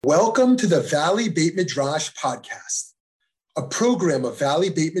Welcome to the Valley Beit Midrash podcast, a program of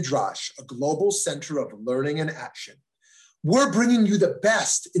Valley Beit Midrash, a global center of learning and action. We're bringing you the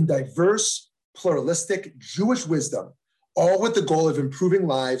best in diverse, pluralistic Jewish wisdom, all with the goal of improving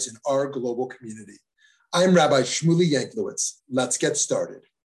lives in our global community. I'm Rabbi Shmuley Yanklowitz. Let's get started.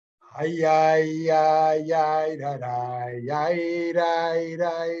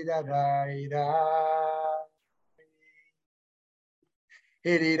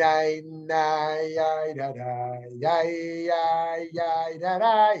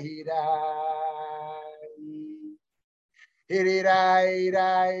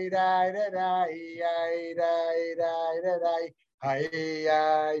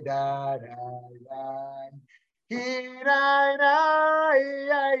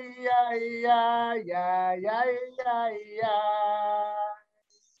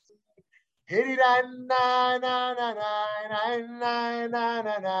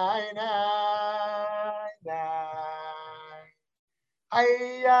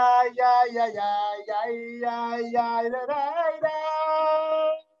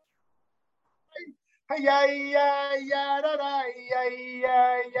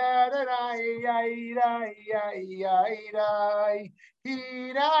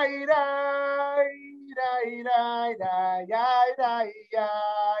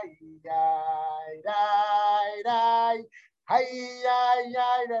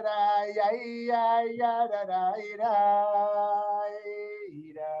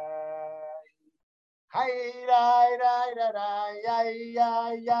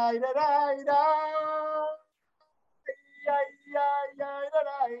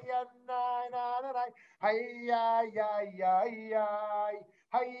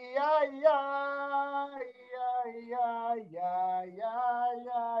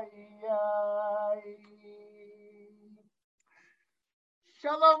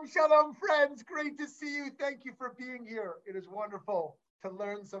 Shalom, shalom, friends. Great to see you. Thank you for being here. It is wonderful to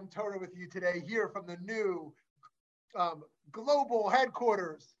learn some Torah with you today here from the new global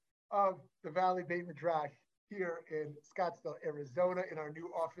headquarters of the Valley Beit Midrash here in Scottsdale, Arizona, in our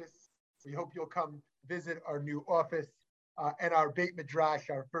new office. We hope you'll come visit our new office and our Beit Midrash,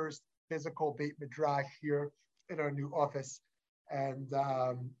 our first physical Beit Midrash here in our new office. And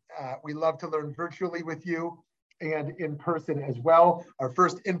we love to learn virtually with you and in person as well. Our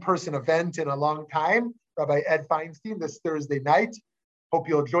first in-person event in a long time, Rabbi Ed Feinstein, this Thursday night. Hope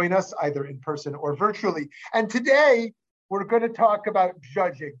you'll join us either in person or virtually. And today, we're going to talk about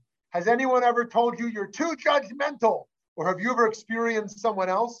judging. Has anyone ever told you you're too judgmental? Or have you ever experienced someone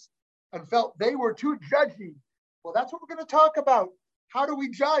else and felt they were too judgy? Well, that's what we're going to talk about. How do we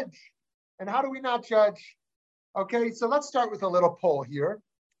judge? And how do we not judge? Okay, so let's start with a little poll here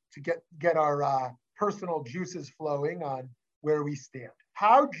to get our personal juices flowing on where we stand.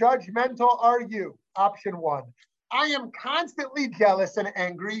 How judgmental are you? Option 1. I am constantly jealous and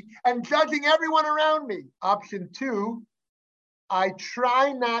angry and judging everyone around me. Option 2. I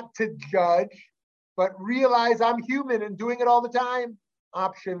try not to judge, but realize I'm human and doing it all the time.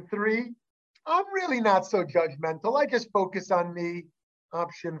 Option 3. I'm really not so judgmental. I just focus on me.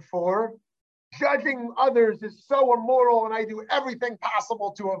 Option 4. Judging others is so immoral and I do everything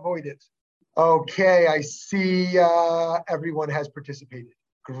possible to avoid it. Okay, I see everyone has participated.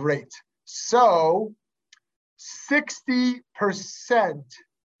 Great. So 60%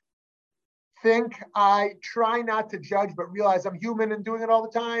 think I try not to judge, but realize I'm human and doing it all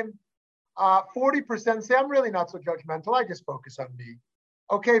the time. 40% say I'm really not so judgmental. I just focus on me.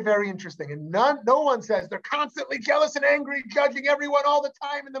 Okay, very interesting. And no one says they're constantly jealous and angry, judging everyone all the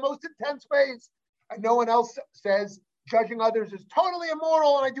time in the most intense ways. And no one else says judging others is totally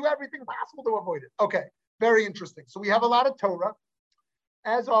immoral and I do everything possible to avoid it. Okay, very interesting. So we have a lot of Torah.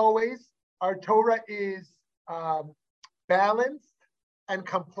 As always, our Torah is balanced and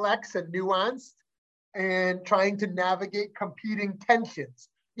complex and nuanced and trying to navigate competing tensions.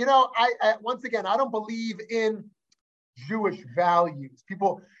 You know, I once again, I don't believe in Jewish values.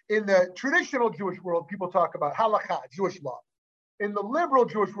 People in the traditional Jewish world, people talk about halakha, Jewish law. In the liberal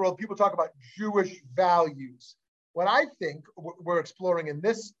Jewish world, people talk about Jewish values. What I think we're exploring in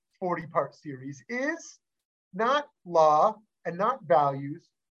this 40-part series is not law and not values,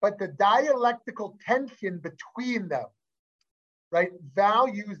 but the dialectical tension between them, right?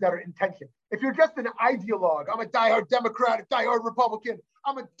 Values that are in tension. If you're just an ideologue, I'm a diehard Democrat, a diehard Republican,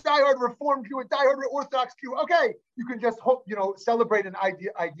 I'm a diehard Reform Jew, a diehard Orthodox Jew, okay, you can just celebrate an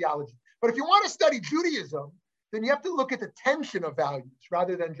ideology. But if you want to study Judaism, then you have to look at the tension of values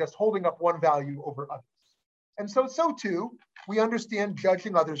rather than just holding up one value over others. And so too, we understand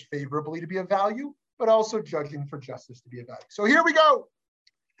judging others favorably to be a value, but also judging for justice to be a value. So here we go.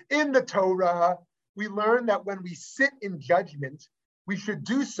 In the Torah, we learn that when we sit in judgment, we should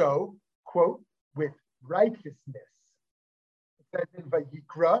do so, quote, with righteousness. It says in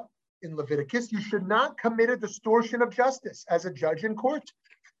Vayikra, in Leviticus, you should not commit a distortion of justice as a judge in court.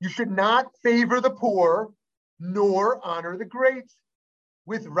 You should not favor the poor, nor honor the great.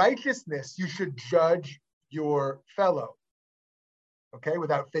 With righteousness, you should judge your fellow, okay,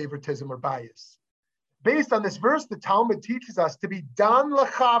 without favoritism or bias. Based on this verse, the Talmud teaches us to be dan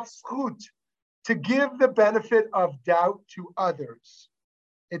l'chaf zchut, to give the benefit of doubt to others.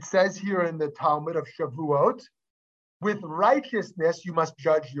 It says here in the Talmud of Shavuot, with righteousness, you must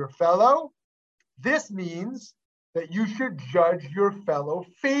judge your fellow. This means that you should judge your fellow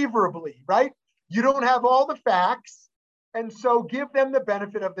favorably, right? You don't have all the facts, and so give them the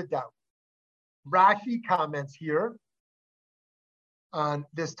benefit of the doubt. Rashi comments here on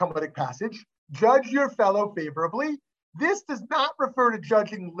this Talmudic passage, judge your fellow favorably. This does not refer to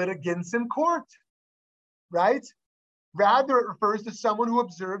judging litigants in court, right? Rather, it refers to someone who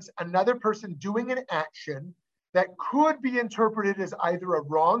observes another person doing an action that could be interpreted as either a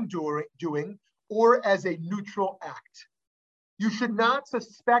wrongdoing or as a neutral act. You should not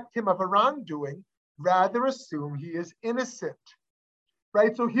suspect him of a wrongdoing, rather assume he is innocent,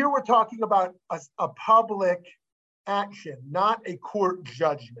 right? So here we're talking about a public action, not a court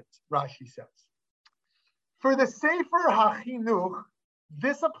judgment, Rashi says. For the Sefer HaChinuch,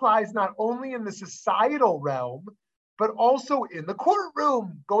 this applies not only in the societal realm, but also in the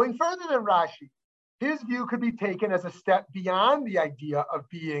courtroom, going further than Rashi. His view could be taken as a step beyond the idea of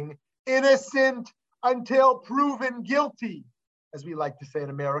being innocent until proven guilty, as we like to say in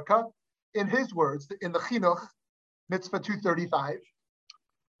America. In his words, in the Chinuch, mitzvah 235,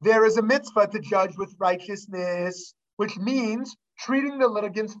 there is a mitzvah to judge with righteousness, which means treating the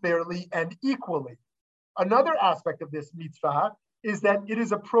litigants fairly and equally. Another aspect of this mitzvah is that it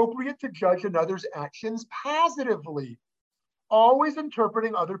is appropriate to judge another's actions positively, always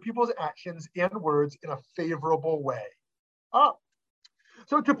interpreting other people's actions and words in a favorable way.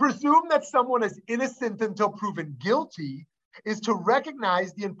 So to presume that someone is innocent until proven guilty is to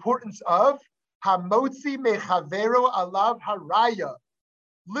recognize the importance of hamotzi mechavero alav haraya.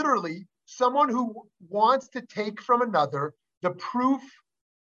 Literally, someone who wants to take from another, the proof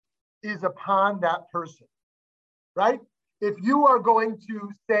is upon that person, right? If you are going to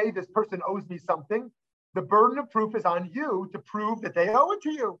say this person owes me something, the burden of proof is on you to prove that they owe it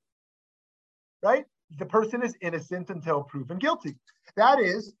to you, right? The person is innocent until proven guilty. That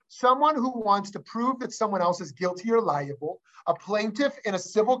is, someone who wants to prove that someone else is guilty or liable, a plaintiff in a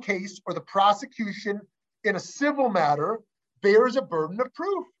civil case or the prosecution in a civil matter bears a burden of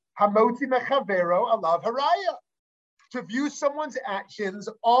proof. Hamotzi mechavero alav haraya. To view someone's actions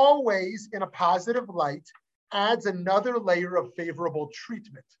always in a positive light adds another layer of favorable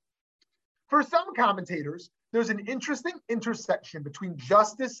treatment. For some commentators, there's an interesting intersection between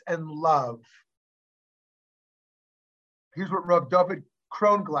justice and love. Here's what Rav David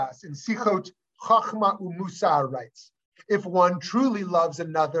Kronglass in Sichot Chachma Umusar writes. If one truly loves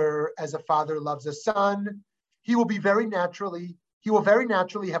another as a father loves a son, he will very naturally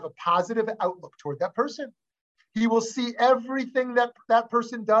have a positive outlook toward that person. He will see everything that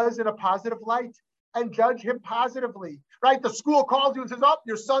person does in a positive light and judge him positively, right? The school calls you and says, oh,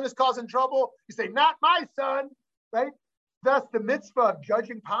 your son is causing trouble. You say, not my son, right? Thus, the mitzvah of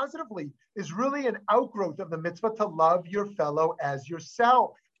judging positively is really an outgrowth of the mitzvah to love your fellow as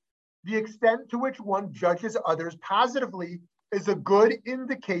yourself. The extent to which one judges others positively is a good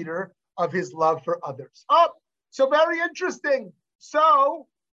indicator of his love for others. So very interesting. So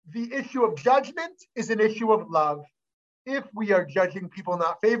the issue of judgment is an issue of love. If we are judging people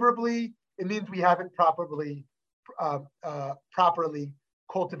not favorably, it means we haven't properly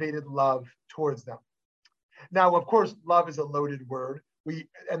cultivated love towards them. Now, of course, love is a loaded word.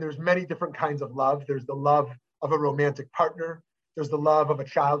 And there's many different kinds of love. There's the love of a romantic partner. There's the love of a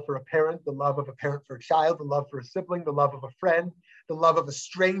child for a parent, the love of a parent for a child, the love for a sibling, the love of a friend, the love of a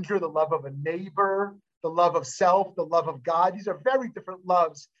stranger, the love of a neighbor, the love of self, the love of God. These are very different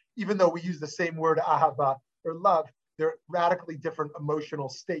loves, even though we use the same word ahava or love. They're radically different emotional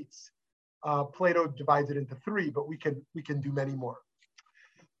states. Plato divides it into three, but we can do many more.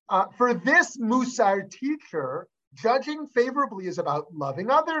 For this Musar teacher, judging favorably is about loving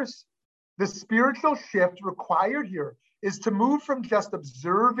others. The spiritual shift required here is to move from just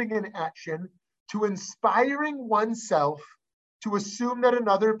observing an action to inspiring oneself to assume that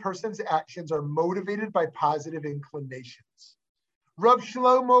another person's actions are motivated by positive inclinations. Rav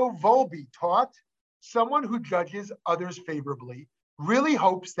Shlomo Volbe taught, someone who judges others favorably really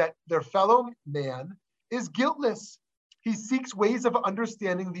hopes that their fellow man is guiltless. He seeks ways of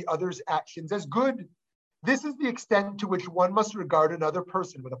understanding the other's actions as good. This is the extent to which one must regard another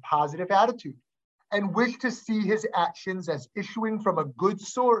person with a positive attitude and wish to see his actions as issuing from a good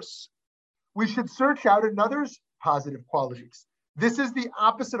source. We should search out another's positive qualities. This is the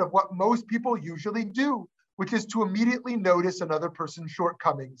opposite of what most people usually do, which is to immediately notice another person's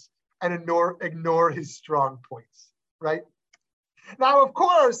shortcomings and ignore his strong points, right? Now, of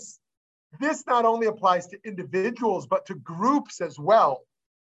course, this not only applies to individuals, but to groups as well.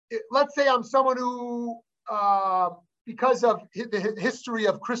 Let's say I'm someone who, because of the history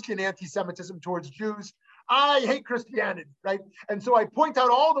of Christian anti-Semitism towards Jews, I hate Christianity, right? And so I point out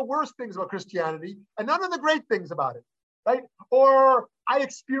all the worst things about Christianity and none of the great things about it, right? Or I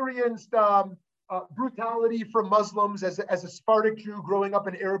experienced brutality from Muslims as a Sephardic Jew growing up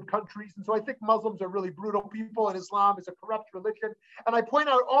in Arab countries. And so I think Muslims are really brutal people and Islam is a corrupt religion. And I point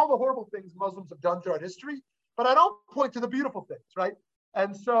out all the horrible things Muslims have done throughout history, but I don't point to the beautiful things, right?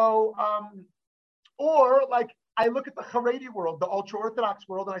 And so, or like I look at the Haredi world, the ultra-Orthodox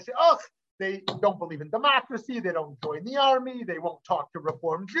world, and I say, oh, they don't believe in democracy. They don't join the army. They won't talk to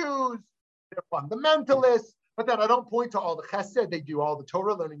Reform Jews. They're fundamentalists. But then I don't point to all the chesed. They do all the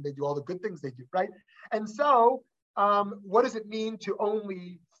Torah learning. They do all the good things they do, right? And so what does it mean to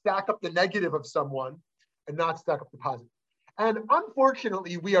only stack up the negative of someone and not stack up the positive? And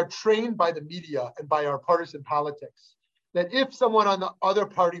unfortunately, we are trained by the media and by our partisan politics that if someone on the other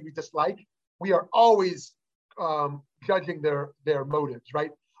party we dislike, we are always judging their motives,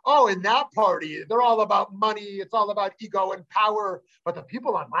 right? Oh, in that party, they're all about money. It's all about ego and power. But the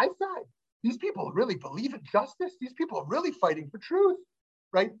people on my side, these people really believe in justice. These people are really fighting for truth,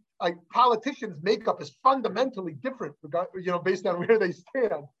 right? Like politicians' makeup is fundamentally different, based on where they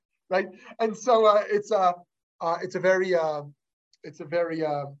stand, right? And so it's a very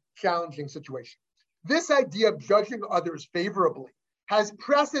challenging situation. This idea of judging others favorably has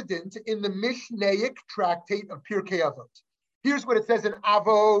precedent in the Mishnaic tractate of Pirkei Avot. Here's what it says in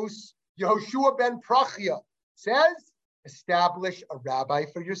Avos. Yehoshua ben Prachia says, establish a rabbi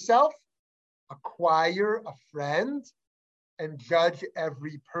for yourself, acquire a friend, and judge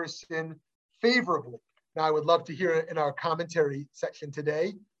every person favorably. Now, I would love to hear in our commentary section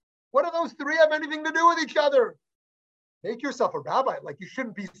today, what do those three have anything to do with each other? Make yourself a rabbi. Like, you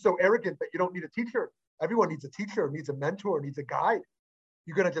shouldn't be so arrogant that you don't need a teacher. Everyone needs a teacher, needs a mentor, needs a guide.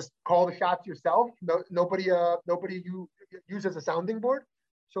 You're going to just call the shots yourself. Nobody you use as a sounding board.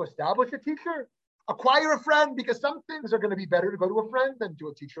 So establish a teacher, acquire a friend, because some things are going to be better to go to a friend than to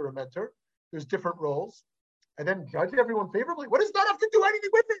a teacher or mentor. There's different roles. And then judge everyone favorably. What does that have to do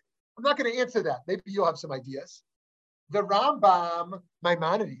anything with it? I'm not going to answer that. Maybe you'll have some ideas. The Rambam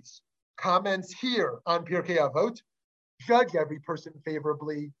Maimonides comments here on Pirkei Avot, judge every person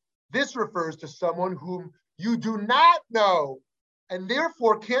favorably. This refers to someone whom you do not know and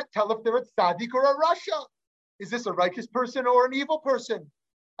therefore can't tell if they're a tzaddik or a rasha. Is this a righteous person or an evil person?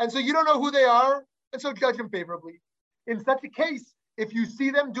 And so you don't know who they are, and so judge them favorably. In such a case, if you see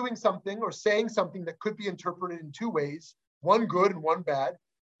them doing something or saying something that could be interpreted in two ways, one good and one bad,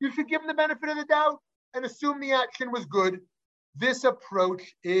 you should give them the benefit of the doubt and assume the action was good. This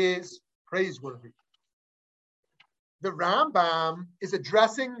approach is praiseworthy. The Rambam is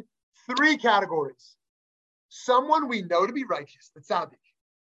addressing three categories. Someone we know to be righteous, the tzaddik.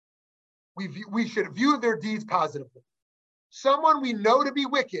 We should view their deeds positively. Someone we know to be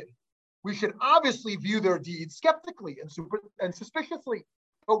wicked, we should obviously view their deeds skeptically and suspiciously.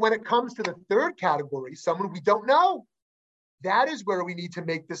 But when it comes to the third category, someone we don't know, that is where we need to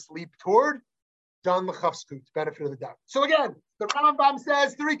make this leap toward dan l'chafskut, benefit of the doubt. So again, the Rambam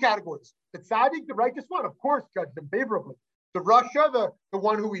says three categories. The tzaddik, the righteous one, of course, judge them favorably. The rasha, the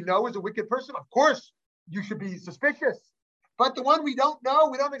one who we know is a wicked person, of course, you should be suspicious. But the one we don't know,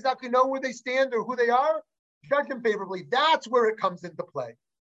 we don't exactly know where they stand or who they are, judge them favorably. That's where it comes into play.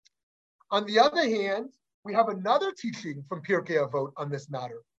 On the other hand, we have another teaching from Pirkei Avot on this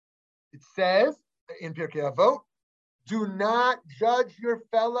matter. It says in Pirkei Avot, do not judge your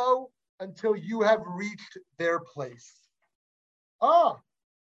fellow until you have reached their place.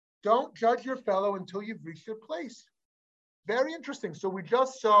 Don't judge your fellow until you've reached your place. Very interesting. So we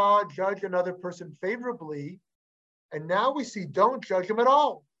just saw judge another person favorably, and now we see don't judge them at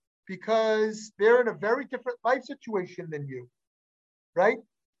all because they're in a very different life situation than you, right?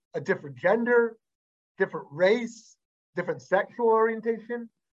 A different gender, different race, different sexual orientation,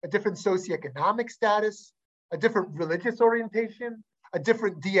 a different socioeconomic status, a different religious orientation, a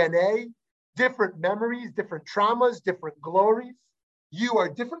different DNA, different memories, different traumas, different glories. You are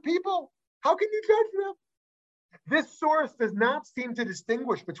different people. How can you judge them? This source does not seem to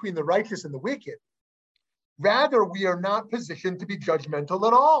distinguish between the righteous and the wicked. Rather, we are not positioned to be judgmental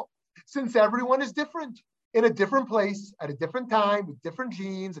at all, since everyone is different, in a different place, at a different time, with different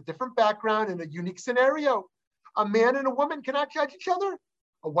genes, a different background, in a unique scenario. A man and a woman cannot judge each other.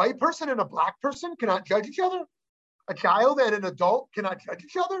 A white person and a black person cannot judge each other. A child and an adult cannot judge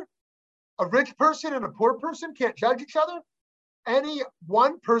each other. A rich person and a poor person can't judge each other. Any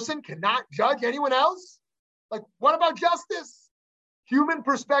one person cannot judge anyone else. Like, what about justice? Human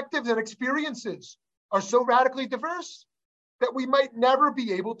perspectives and experiences are so radically diverse that we might never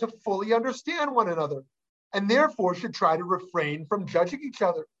be able to fully understand one another, and therefore should try to refrain from judging each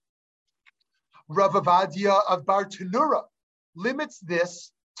other. Rav Avadia of Bartanura limits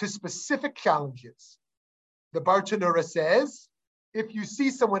this to specific challenges. The Bartanura says, if you see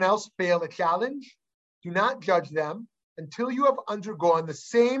someone else fail a challenge, do not judge them until you have undergone the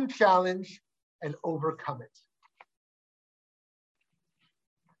same challenge and overcome it.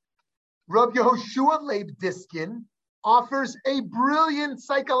 Rav Yehoshua Leib Diskin offers a brilliant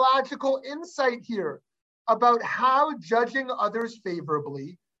psychological insight here about how judging others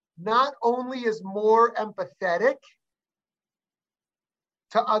favorably not only is more empathetic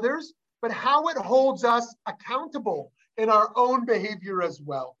to others, but how it holds us accountable in our own behavior as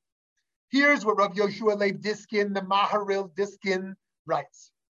well. Here's what Rav Yehoshua Leib Diskin, the Maharil Diskin,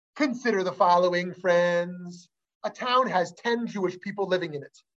 writes. Consider the following, friends. A town has 10 Jewish people living in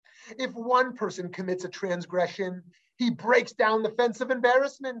it. If one person commits a transgression, he breaks down the fence of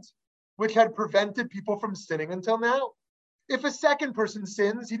embarrassment, which had prevented people from sinning until now. If a second person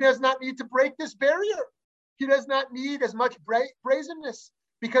sins, he does not need to break this barrier. He does not need as much brazenness,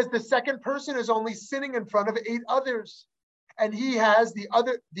 because the second person is only sinning in front of 8 others, and he has the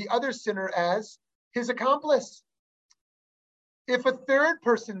other sinner as his accomplice. If a third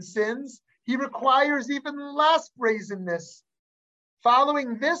person sins, he requires even less brazenness.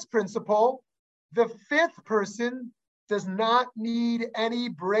 Following this principle, the 5th person does not need any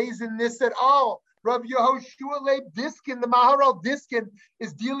brazenness at all. Rav Yehoshua Leib Diskin, the Maharal Diskin,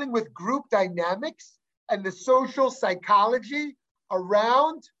 is dealing with group dynamics and the social psychology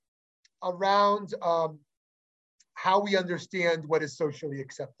around how we understand what is socially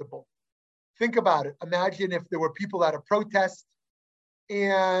acceptable. Think about it. Imagine if there were people at a protest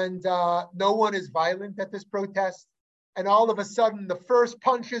and no one is violent at this protest, and all of a sudden the first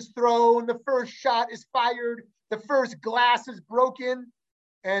punch is thrown, the first shot is fired, the first glass is broken,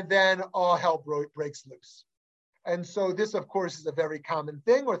 and then all hell breaks loose. And so this, of course, is a very common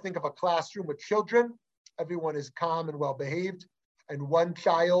thing. Or think of a classroom with children. Everyone is calm and well-behaved, and one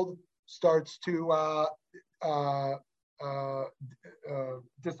child starts to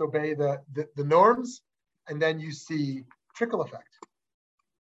disobey the norms, and then you see trickle effect.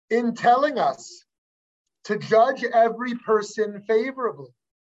 In telling us to judge every person favorably,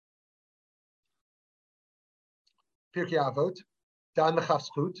 Pirkei Avot, Dan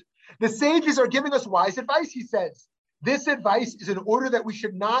L'Chafzchut, the sages are giving us wise advice, he says. This advice is in order that we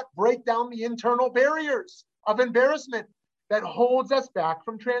should not break down the internal barriers of embarrassment that holds us back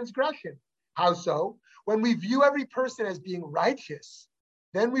from transgression. How so? When we view every person as being righteous,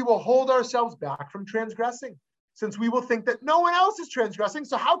 then we will hold ourselves back from transgressing, since we will think that no one else is transgressing,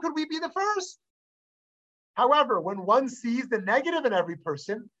 so how could we be the first? However, when one sees the negative in every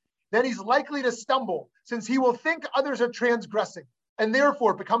person, then he's likely to stumble, since he will think others are transgressing, and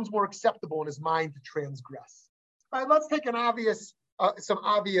therefore it becomes more acceptable in his mind to transgress. All right, let's take some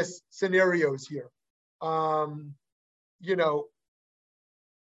obvious scenarios here. In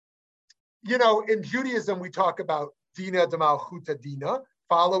Judaism, we talk about Dina de Malchuta Dina,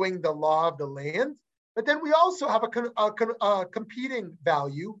 following the law of the land. But then we also have a competing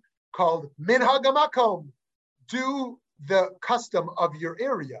value called Minhag HaMakom, do the custom of your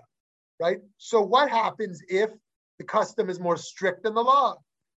area, right? So what happens if the custom is more strict than the law?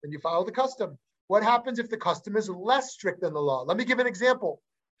 Then you follow the custom. What happens if the custom is less strict than the law? Let me give an example.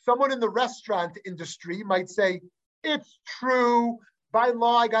 Someone in the restaurant industry might say, it's true, by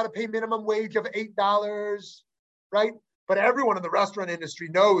law, I got to pay minimum wage of $8, right? But everyone in the restaurant industry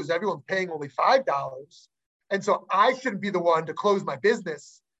knows everyone's paying only $5. And so I shouldn't be the one to close my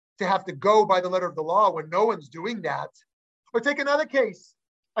business, to have to go by the letter of the law when no one's doing that. Or take another case.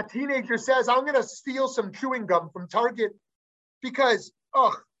 A teenager says, I'm going to steal some chewing gum from Target because,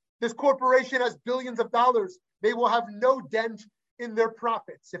 this corporation has billions of dollars. They will have no dent in their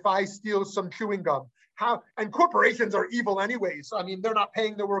profits if I steal some chewing gum. And corporations are evil anyways. I mean, they're not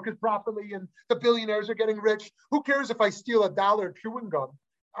paying their workers properly and the billionaires are getting rich. Who cares if I steal $1 chewing gum?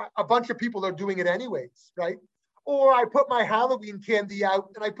 A bunch of people are doing it anyways, right? Or I put my Halloween candy out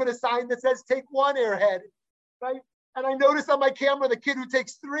and I put a sign that says, take 1 airhead, right? And I notice on my camera the kid who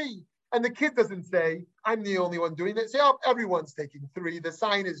takes 3. And the kid doesn't say, I'm the only one doing it. Say, oh, everyone's taking 3. The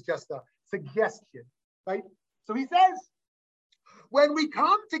sign is just a suggestion, right? So he says, when we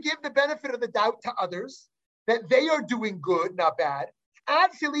come to give the benefit of the doubt to others, that they are doing good, not bad,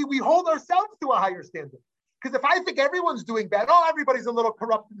 actually, we hold ourselves to a higher standard. Because if I think everyone's doing bad, oh, everybody's a little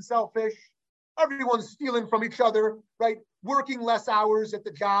corrupt and selfish, everyone's stealing from each other, right? Working less hours at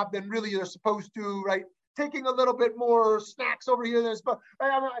the job than really they're supposed to, right? Taking a little bit more snacks over here. Right?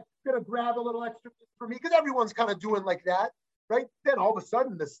 I'm going to grab a little extra for me because everyone's kind of doing like that, right? Then all of a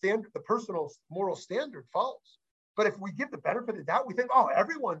sudden the personal moral standard falls. But if we give the benefit of the doubt, we think, oh,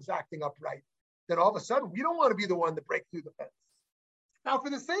 everyone's acting upright. Then all of a sudden, we don't want to be the one to break through the fence. Now, for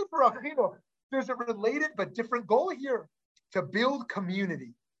the Sefer Achinu, there's a related but different goal here, to build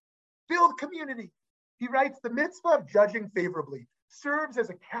community. Build community. He writes, the mitzvah of judging favorably serves as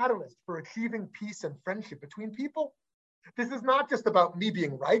a catalyst for achieving peace and friendship between people. This is not just about me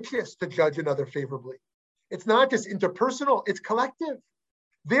being righteous to judge another favorably. It's not just interpersonal, it's collective.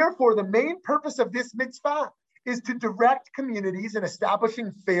 Therefore, the main purpose of this mitzvah is to direct communities in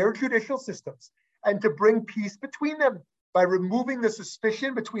establishing fair judicial systems and to bring peace between them by removing the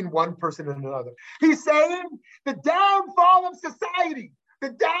suspicion between one person and another. He's saying the downfall of society, the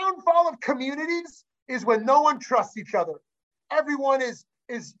downfall of communities is when no one trusts each other. Everyone is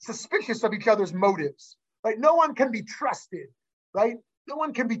suspicious of each other's motives, right? No one can be trusted, right? No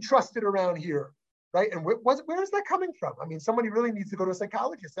one can be trusted around here, right? And where is that coming from? I mean, somebody really needs to go to a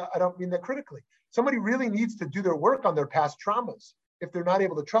psychologist. I don't mean that critically. Somebody really needs to do their work on their past traumas if they're not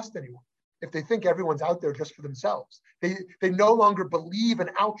able to trust anyone, if they think everyone's out there just for themselves. They no longer believe in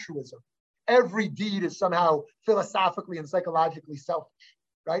altruism. Every deed is somehow philosophically and psychologically selfish,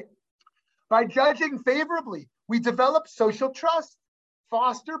 right? By judging favorably, we develop social trust,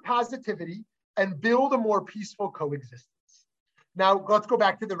 foster positivity, and build a more peaceful coexistence. Now, let's go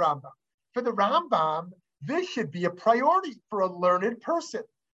back to the Rambam. For the Rambam, this should be a priority for a learned person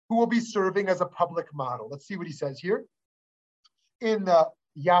who will be serving as a public model. Let's see what he says here. In the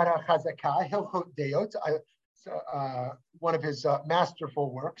Yara Chazakah, Hilchot Deot, one of his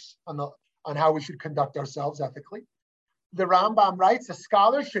masterful works on how we should conduct ourselves ethically. The Rambam writes, a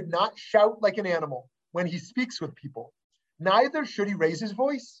scholar should not shout like an animal when he speaks with people. Neither should he raise his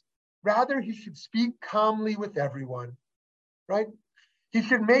voice. Rather, he should speak calmly with everyone, right? He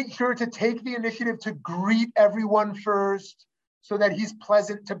should make sure to take the initiative to greet everyone first so that he's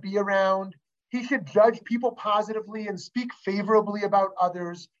pleasant to be around. He should judge people positively and speak favorably about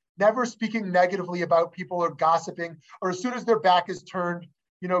others, never speaking negatively about people or gossiping, or as soon as their back is turned,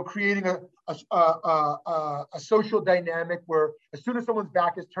 creating a social dynamic where as soon as someone's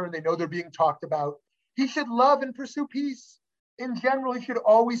back is turned, they know they're being talked about. He should love and pursue peace. In general, he should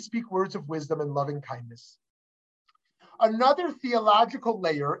always speak words of wisdom and loving kindness. Another theological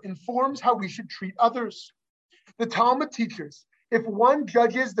layer informs how we should treat others. The Talmud teaches, if one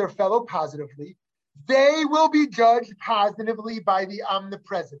judges their fellow positively, they will be judged positively by the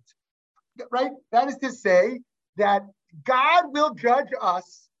omnipresent, right? That is to say that God will judge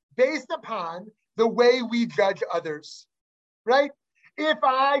us based upon the way we judge others, right? If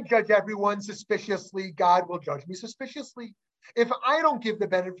I judge everyone suspiciously, God will judge me suspiciously. If I don't give the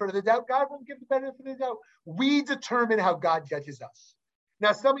benefit of the doubt, God won't give the benefit of the doubt. We determine how God judges us.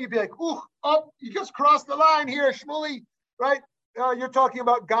 Now, some of you be like, you just crossed the line here, Shmuley, right? You're talking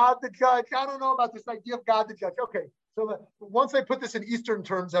about God the judge. I don't know about this idea of God the judge. Okay, so once I put this in Eastern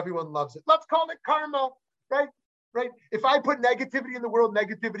terms, everyone loves it. Let's call it karma, right? Right? If I put negativity in the world,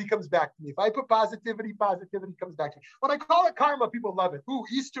 negativity comes back to me. If I put positivity, positivity comes back to me. When I call it karma, people love it. Ooh,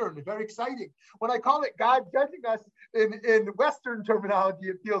 Eastern, very exciting. When I call it God judging us in Western terminology,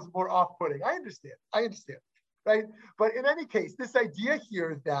 it feels more off-putting. I understand, right? But in any case, this idea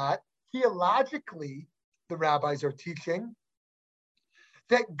here that theologically, the rabbis are teaching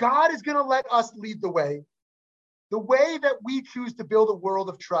that God is going to let us lead the way that we choose to build a world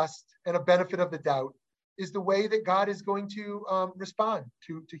of trust and a benefit of the doubt is the way that God is going to respond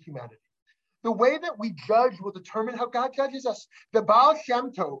to humanity. The way that we judge will determine how God judges us. The Baal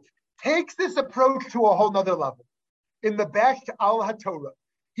Shem Tov takes this approach to a whole nother level. In the Besht al HaTorah,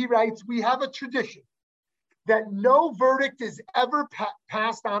 he writes, we have a tradition that no verdict is ever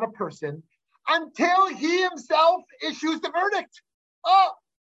passed on a person until he himself issues the verdict. Oh,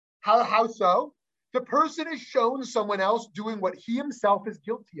 how so? The person is shown someone else doing what he himself is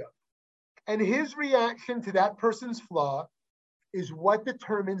guilty of. And his reaction to that person's flaw is what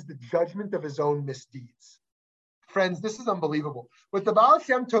determines the judgment of his own misdeeds. Friends, this is unbelievable. What the Baal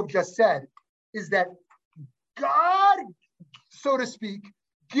Shem Tov just said is that God, so to speak,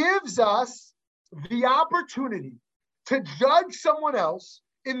 gives us the opportunity to judge someone else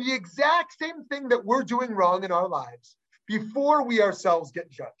in the exact same thing that we're doing wrong in our lives before we ourselves get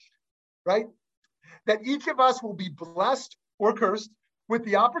judged, right? That each of us will be blessed or cursed with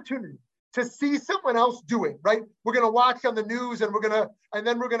the opportunity to see someone else do it, right? We're going to watch on the news and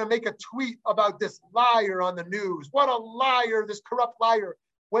then we're going to make a tweet about this liar on the news. What a liar, this corrupt liar.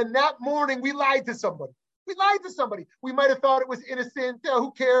 When that morning we lied to somebody. We lied to somebody. We might have thought it was innocent.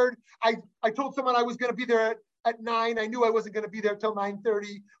 Who cared? I told someone I was going to be there at 9. I knew I wasn't going to be there till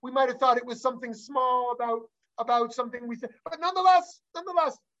 9:30. We might have thought it was something small about something we said. But nonetheless,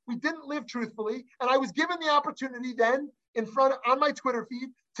 we didn't live truthfully. And I was given the opportunity then on my Twitter feed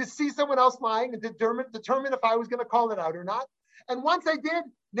to see someone else lying and determine if I was going to call it out or not. And once I did,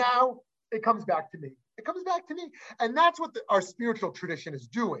 now it comes back to me. It comes back to me. And that's what our spiritual tradition is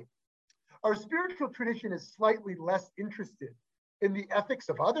doing. Our spiritual tradition is slightly less interested in the ethics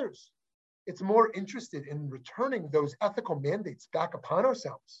of others. It's more interested in returning those ethical mandates back upon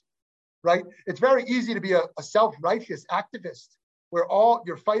ourselves, right? It's very easy to be a self-righteous activist where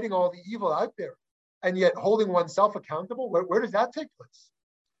you're fighting all the evil out there and yet holding oneself accountable. Where does that take place?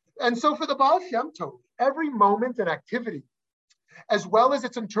 And so for the Baal Shem Tov, every moment and activity, as well as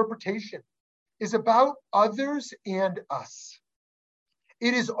its interpretation, is about others and us.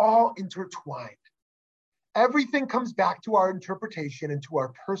 It is all intertwined. Everything comes back to our interpretation and to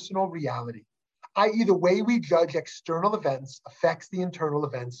our personal reality, i.e. the way we judge external events affects the internal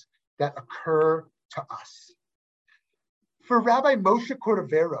events that occur to us. For Rabbi Moshe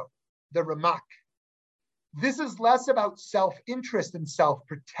Cordovero, the Ramak, this is less about self-interest and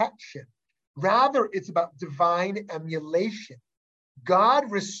self-protection. Rather, it's about divine emulation.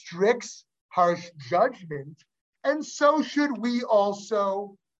 God restricts harsh judgment, and so should we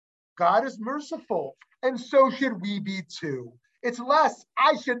also. God is merciful, and so should we be too. It's less,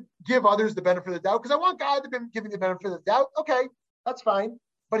 I should give others the benefit of the doubt because I want God to be giving the benefit of the doubt. Okay, that's fine.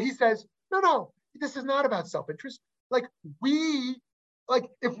 But he says, no, this is not about self-interest.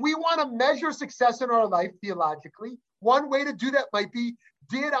 If we want to measure success in our life theologically, one way to do that might be,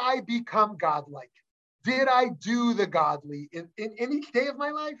 did I become godlike? Did I do the godly in each day of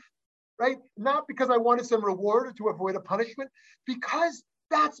my life, right? Not because I wanted some reward or to avoid a punishment, because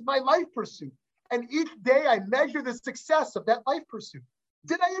that's my life pursuit. And each day I measure the success of that life pursuit.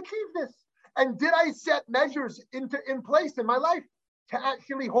 Did I achieve this? And did I set measures in place in my life to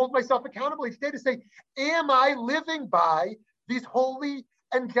actually hold myself accountable each day to say, am I living by these holy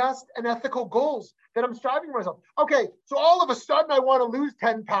and just and ethical goals that I'm striving for myself? Okay, so all of a sudden I want to lose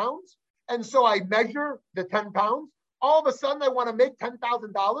 10 pounds. And so I measure the 10 pounds. All of a sudden I want to make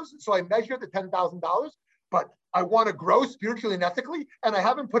 $10,000. So I measure the $10,000. But I want to grow spiritually and ethically, and I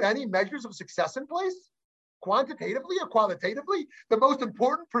haven't put any measures of success in place, quantitatively or qualitatively. The most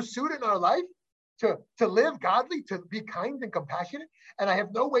important pursuit in our life, to live godly, to be kind and compassionate, and I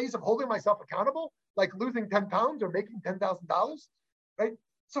have no ways of holding myself accountable, like losing 10 pounds or making $10,000, right?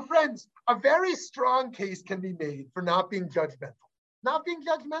 So friends, a very strong case can be made for not being judgmental. Not being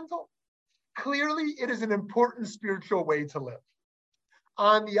judgmental, clearly it is an important spiritual way to live.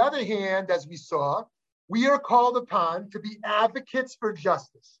 On the other hand, as we saw, we are called upon to be advocates for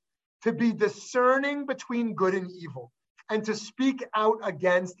justice, to be discerning between good and evil, and to speak out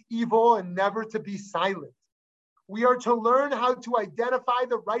against evil and never to be silent. We are to learn how to identify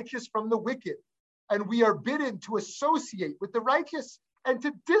the righteous from the wicked, and we are bidden to associate with the righteous and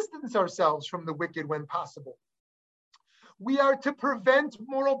to distance ourselves from the wicked when possible. We are to prevent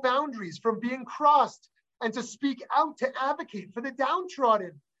moral boundaries from being crossed and to speak out to advocate for the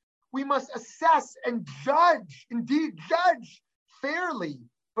downtrodden. We must assess and judge, indeed judge fairly,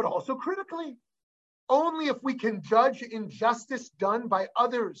 but also critically. Only if we can judge injustice done by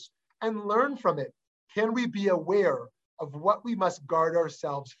others and learn from it can we be aware of what we must guard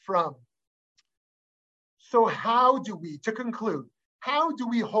ourselves from. So to conclude, how do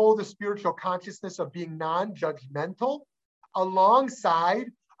we hold a spiritual consciousness of being non-judgmental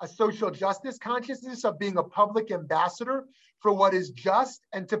alongside a social justice consciousness of being a public ambassador for what is just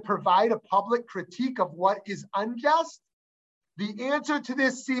and to provide a public critique of what is unjust? The answer to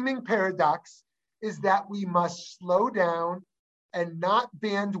this seeming paradox is that we must slow down and not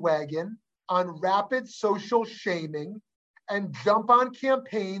bandwagon on rapid social shaming and jump on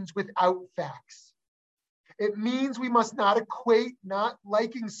campaigns without facts. It means we must not equate not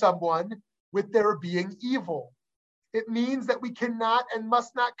liking someone with their being evil. It means that we cannot and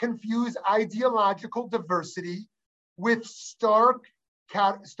must not confuse ideological diversity with stark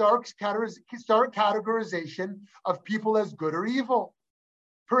categorization of people as good or evil.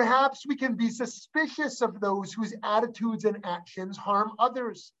 Perhaps we can be suspicious of those whose attitudes and actions harm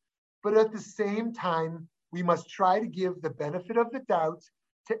others, but at the same time, we must try to give the benefit of the doubt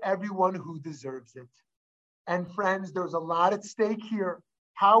to everyone who deserves it. And friends, there's a lot at stake here.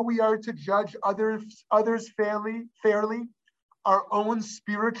 How we are to judge others fairly, our own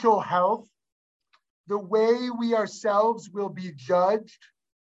spiritual health, the way we ourselves will be judged,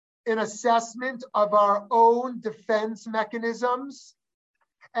 an assessment of our own defense mechanisms,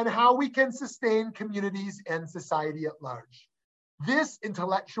 and how we can sustain communities and society at large. This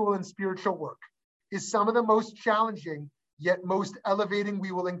intellectual and spiritual work is some of the most challenging, yet most elevating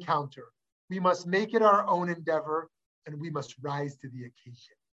we will encounter. We must make it our own endeavor, and we must rise to the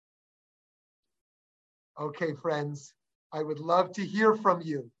occasion. Okay, friends, I would love to hear from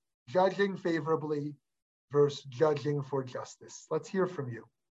you, judging favorably versus judging for justice. Let's hear from you.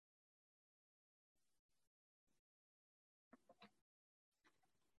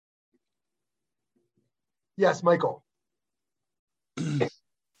 Yes, Michael.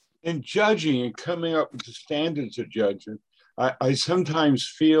 In judging and coming up with the standards of judging, I sometimes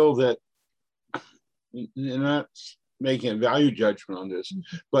feel that you're not making a value judgment on this,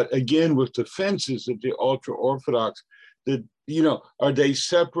 but again, with the fences of the ultra-Orthodox, that, are they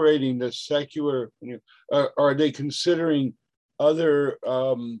separating the secular, are they considering other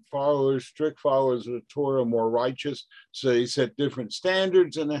strict followers of the Torah more righteous? So they set different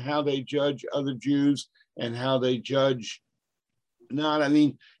standards in how they judge other Jews and how they judge not.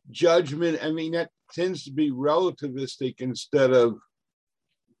 Judgment, that tends to be relativistic instead of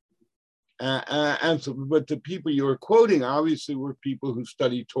but the people you were quoting obviously were people who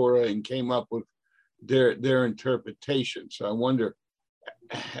studied Torah and came up with their interpretation. So I wonder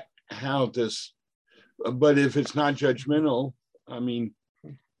how this, but if it's not judgmental,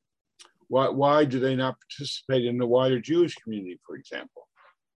 why do they not participate in the wider Jewish community, for example?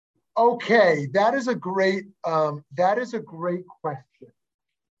 Okay, that is a great question.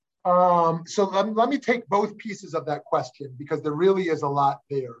 So let me take both pieces of that question, because there really is a lot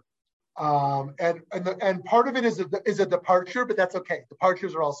there. And part of it is a departure, but that's okay.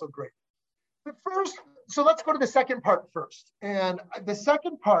 Departures are also great. But first, so let's go to the second part first. And the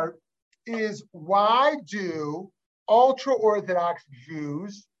second part is, why do ultra-Orthodox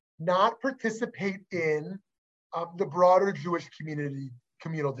Jews not participate in the broader Jewish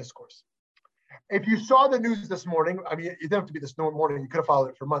communal discourse? If you saw the news this morning, you didn't have to be this morning, you could have followed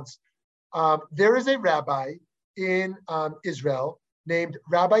it for months. There is a rabbi in Israel named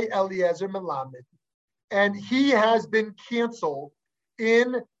Rabbi Eliezer Melamed, and he has been canceled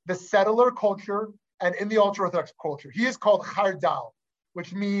in the settler culture and in the ultra-Orthodox culture. He is called Chardal,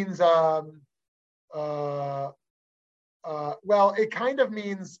 which means, well, it kind of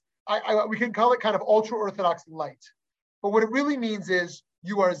means, we can call it kind of ultra-Orthodox light. But what it really means is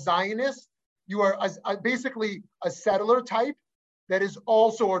you are Zionist, you are basically a settler type that is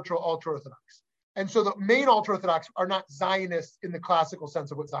also ultra-Orthodox. And so the main ultra-Orthodox are not Zionists in the classical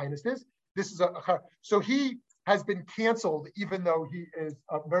sense of what Zionist is. This is so he has been canceled, even though he is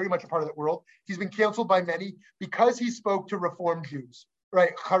very much a part of that world. He's been canceled by many because he spoke to Reform Jews,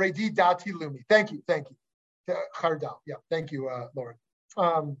 right? Haredi Dati Lumi. Thank you. Chardal. Yeah, thank you, Lauren.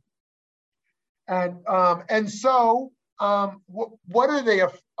 And so what are they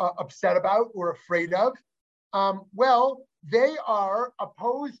upset about or afraid of? Well, they are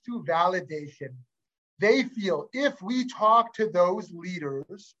opposed to validation. They feel if we talk to those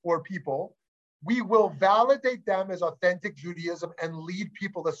leaders or people, we will validate them as authentic Judaism and lead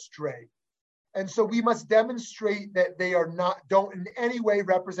people astray. And so we must demonstrate that they don't in any way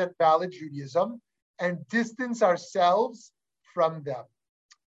represent valid Judaism and distance ourselves from them.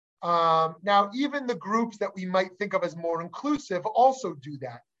 Now, even the groups that we might think of as more inclusive also do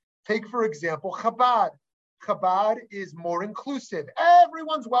that. Take, for example, Chabad. Chabad is more inclusive.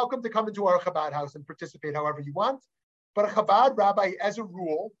 Everyone's welcome to come into our Chabad house and participate however you want. But a Chabad rabbi, as a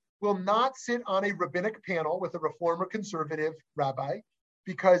rule, will not sit on a rabbinic panel with a reform or conservative rabbi,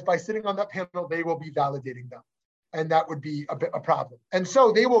 because by sitting on that panel, they will be validating them. And that would be a problem. And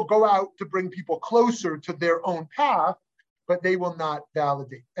so they will go out to bring people closer to their own path, but they will not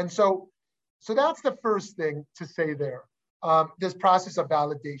validate. And so that's the first thing to say there, this process of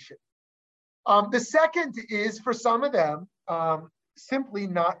validation. The second is, for some of them, simply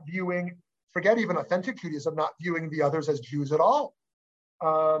not viewing, forget even authentic Judaism, not viewing the others as Jews at all.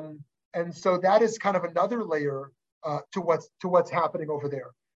 And so that is kind of another layer to what's happening over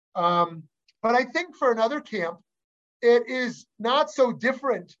there. But I think for another camp, it is not so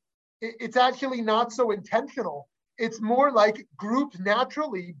different. It's actually not so intentional. It's more like groups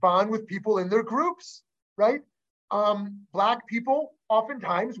naturally bond with people in their groups, right? Black people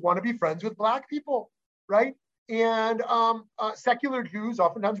oftentimes want to be friends with Black people, right? And secular Jews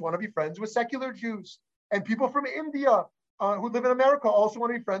oftentimes want to be friends with secular Jews. And people from India who live in America also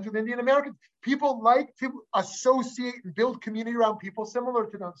want to be friends with Indian Americans. People like to associate and build community around people similar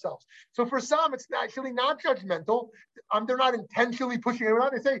to themselves. So for some, it's actually not judgmental. They're not intentionally pushing everyone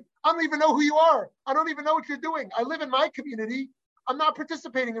out. They say, I don't even know who you are. I don't even know what you're doing. I live in my community. I'm not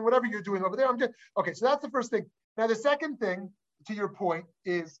participating in whatever you're doing over there. I'm just, okay, so that's the first thing. Now, the second thing, to your point,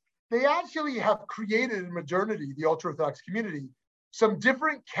 is they actually have created in modernity, the ultra-Orthodox community, some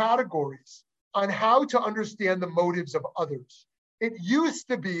different categories on how to understand the motives of others. It used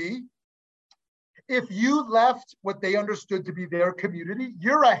to be, if you left what they understood to be their community,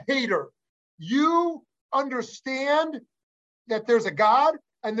 you're a hater. You understand that there's a God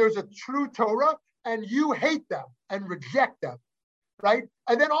and there's a true Torah, and you hate them and reject them, right?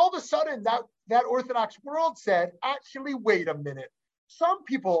 And then all of a sudden, that Orthodox world said, actually, wait a minute. Some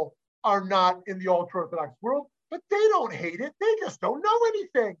people are not in the ultra-Orthodox world, but they don't hate it. They just don't know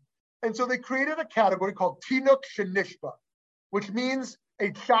anything. And so they created a category called Tinuk Shenishba, which means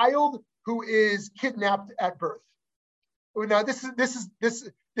a child who is kidnapped at birth. Now,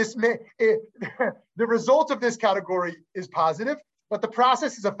 the result of this category is positive, but the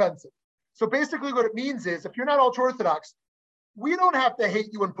process is offensive. So basically what it means is, if you're not ultra-Orthodox, we don't have to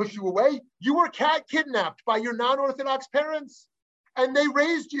hate you and push you away. You were kidnapped by your non-Orthodox parents, and they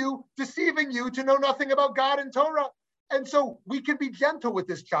raised you, deceiving you to know nothing about God and Torah. And so we can be gentle with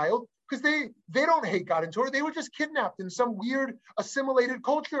this child because they don't hate God and Torah. They were just kidnapped in some weird assimilated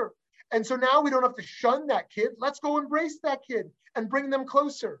culture. And so now we don't have to shun that kid. Let's go embrace that kid and bring them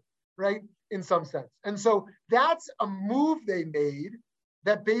closer, right? In some sense. And so that's a move they made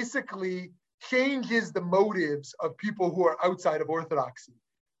that basically changes the motives of people who are outside of Orthodoxy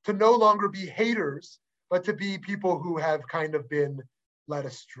to no longer be haters, but to be people who have kind of been led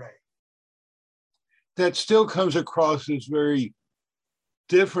astray. That still comes across as very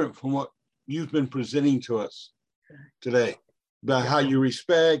different from what you've been presenting to us today about how you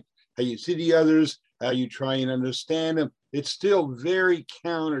respect, how you see the others, how you try and understand them. It's still very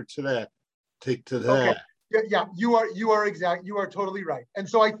counter to that. Okay. Yeah, you are totally right. And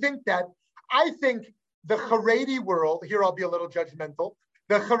so I think the Haredi world, here I'll be a little judgmental,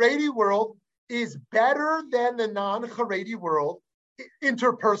 the Haredi world is better than the non-Haredi world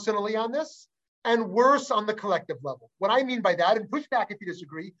interpersonally on this, and worse on the collective level. What I mean by that, and push back if you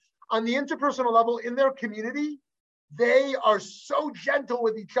disagree, on the interpersonal level in their community, they are so gentle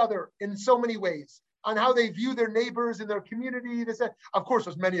with each other in so many ways on how they view their neighbors in their community. Of course,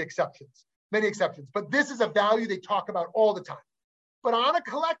 there's many exceptions, but this is a value they talk about all the time. But on a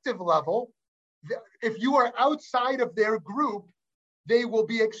collective level, if you are outside of their group, they will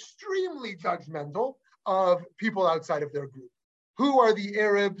be extremely judgmental of people outside of their group. Who are the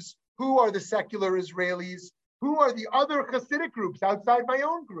Arabs? Who are the secular Israelis? Who are the other Hasidic groups outside my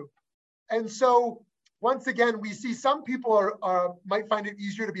own group? And so, once again, we see some people might find it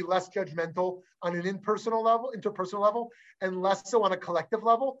easier to be less judgmental on an interpersonal level, and less so on a collective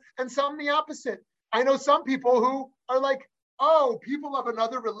level, and some the opposite. I know some people who are like, oh, people of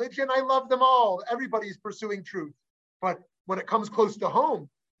another religion, I love them all. Everybody's pursuing truth. But when it comes close to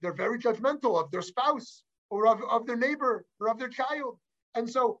home, they're very judgmental of their spouse or of their neighbor or of their child. And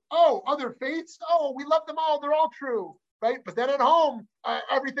so, oh, other faiths, oh, we love them all. They're all true, right? But then at home,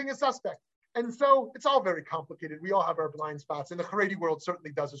 everything is suspect. And so it's all very complicated. We all have our blind spots, and the Haredi world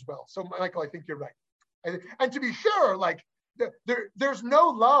certainly does as well. So, Michael, I think you're right. And to be sure, like there's no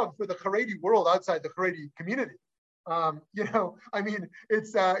love for the Haredi world outside the Haredi community. I mean,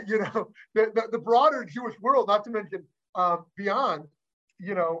 it's the broader Jewish world, not to mention beyond,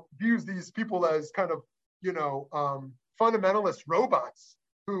 views these people as kind of fundamentalist robots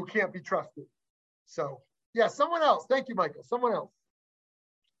who can't be trusted. So yeah, someone else. Thank you, Michael. Someone else.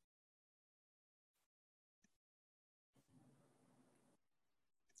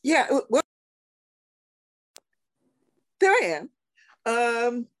 Yeah, well, there I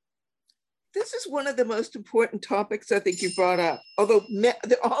am. This is one of the most important topics I think you brought up, although they're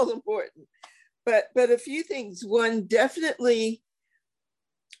all important. But a few things. One, definitely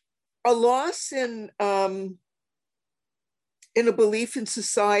a loss in a belief in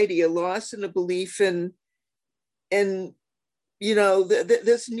society, a loss in a belief in this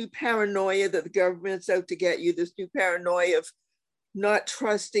new paranoia that the government's out to get you, this new paranoia of not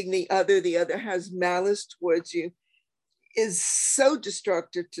trusting the other has malice towards you, is so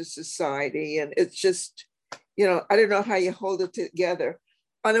destructive to society. And it's just, I don't know how you hold it together.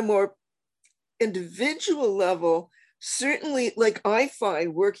 On a more individual level, certainly, like I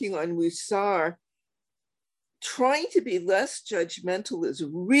find working on Musar, trying to be less judgmental is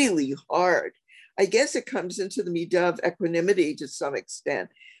really hard. I guess it comes into the midah of equanimity to some extent,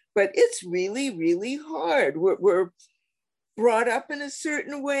 but it's really, really hard. brought up in a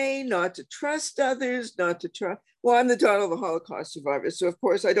certain way, not to trust others, not to trust. Well, I'm the daughter of a Holocaust survivor, so of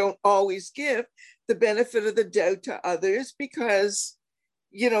course I don't always give the benefit of the doubt to others because,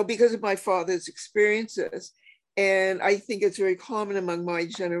 because of my father's experiences. And I think it's very common among my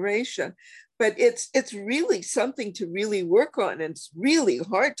generation. But it's really something to really work on, and it's really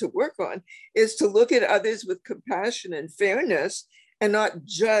hard to work on, is to look at others with compassion and fairness and not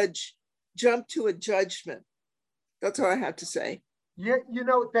jump to a judgment. That's all I have to say. Yeah,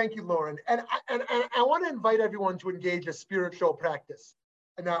 thank you, Lauren. And I want to invite everyone to engage a spiritual practice.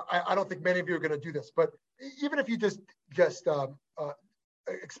 And now I don't think many of you are going to do this, but even if you just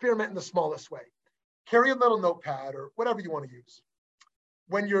experiment in the smallest way, carry a little notepad or whatever you want to use.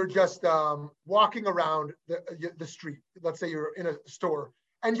 When you're just walking around the street, let's say you're in a store,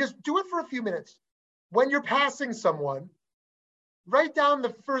 and just do it for a few minutes. When you're passing someone, write down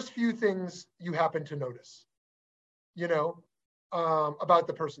the first few things you happen to notice, about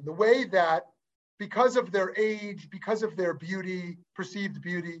the person. The way that, because of their age, because of their beauty, perceived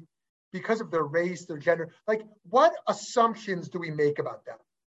beauty, because of their race, their gender, like what assumptions do we make about them,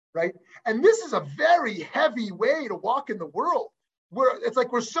 right? And this is a very heavy way to walk in the world. It's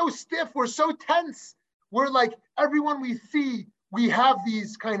like we're so stiff, we're so tense. We're like, everyone we see, we have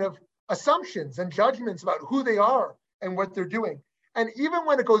these kind of assumptions and judgments about who they are and what they're doing. And even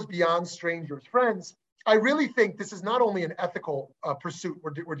when it goes beyond strangers, friends, I really think this is not only an ethical pursuit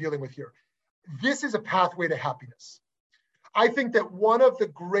we're dealing with here. This is a pathway to happiness. I think that one of the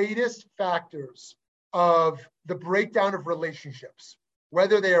greatest factors of the breakdown of relationships,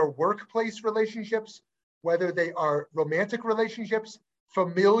 whether they are workplace relationships, whether they are romantic relationships,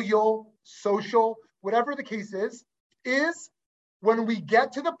 familial, social, whatever the case is when we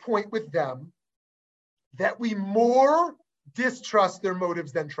get to the point with them that we more distrust their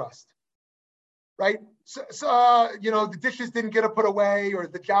motives than trust, right? So the dishes didn't get put away, or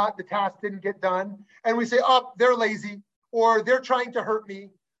the task didn't get done. And we say, oh, they're lazy, or they're trying to hurt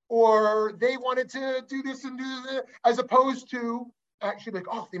me, or they wanted to do this and do that, as opposed to actually like,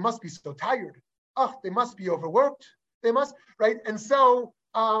 oh, they must be so tired. Oh, they must be overworked. They must, right? And so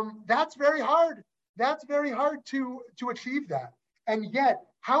that's very hard. That's very hard to achieve that. And yet,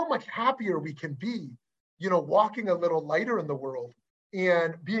 how much happier we can be, walking a little lighter in the world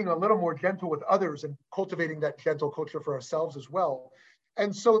and being a little more gentle with others and cultivating that gentle culture for ourselves as well.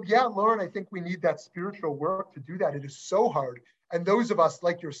 And so, yeah, Lauren, I think we need that spiritual work to do that. It is so hard. And those of us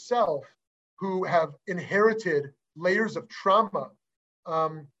like yourself who have inherited layers of trauma,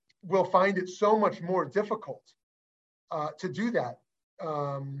 will find it so much more difficult to do that,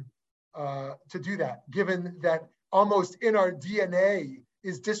 given that almost in our DNA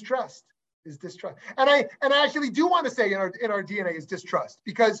is distrust. And I actually do want to say in our DNA is distrust,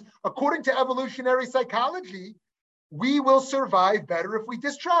 because according to evolutionary psychology, we will survive better if we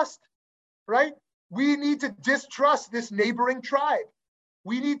distrust, right? We need to distrust this neighboring tribe.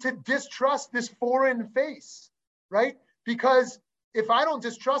 We need to distrust this foreign face, right? Because if I don't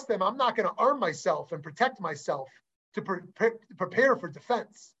distrust them, I'm not going to arm myself and protect myself to prepare for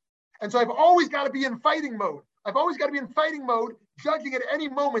defense. And so I've always got to be in fighting mode. Judging at any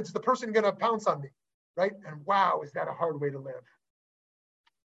moment, is the person going to pounce on me, right? And wow, is that a hard way to live?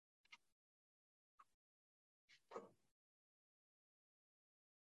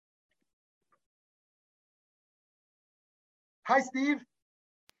 Hi, Steve.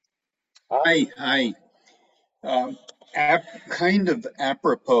 Hi. Kind of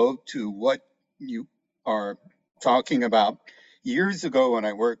apropos to what you are talking about. Years ago, when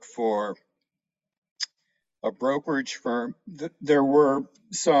I worked for a brokerage firm, there were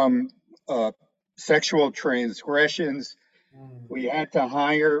some sexual transgressions. We had to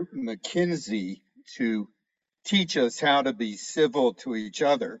hire McKinsey to teach us how to be civil to each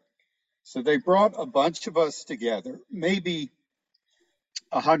other. So they brought a bunch of us together, maybe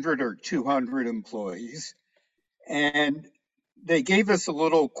 100 or 200 employees, and they gave us a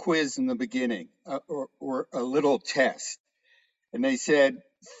little quiz in the beginning, or a little test. And they said,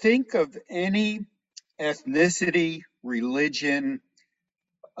 think of any ethnicity, religion,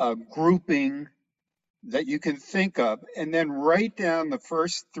 grouping that you can think of, and then write down the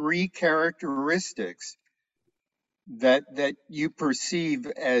first 3 characteristics that you perceive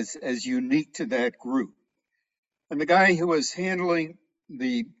as unique to that group. And the guy who was handling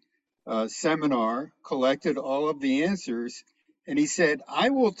the seminar collected all of the answers, and he said, I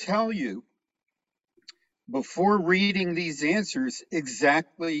will tell you before reading these answers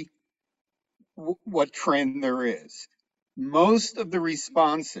exactly what trend there is. Most of the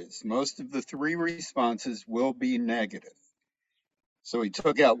responses, most of the 3 responses will be negative. So he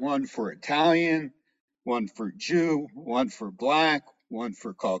took out one for Italian, one for Jew, one for Black, one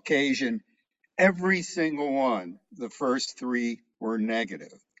for Caucasian. Every single one, the first three were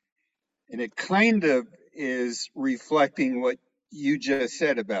negative. And it kind of is reflecting what you just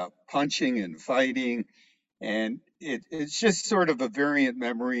said about punching and fighting. And it's just sort of a variant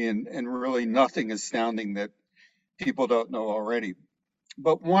memory and really nothing astounding that people don't know already.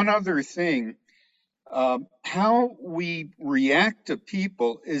 But one other thing, how we react to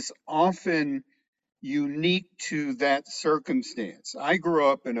people is often unique to that circumstance. I grew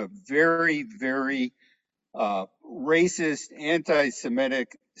up in a very, very racist,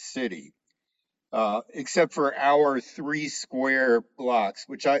 anti-Semitic city, except for our 3 square blocks,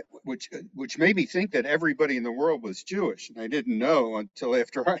 which made me think that everybody in the world was Jewish, and I didn't know until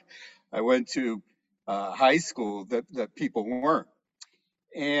after I went to high school that people weren't.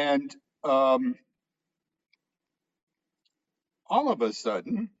 And all of a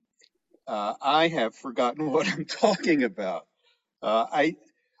sudden, I have forgotten what I'm talking about.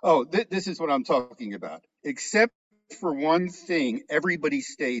 This is what I'm talking about. Except for one thing, everybody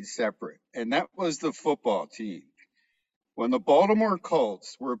stayed separate, and that was the football team. When the Baltimore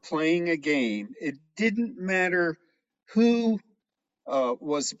Colts were playing a game, it didn't matter who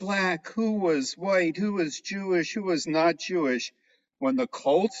was Black, who was white, who was Jewish, who was not Jewish. When the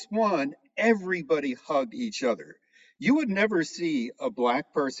Colts won, everybody hugged each other. You would never see a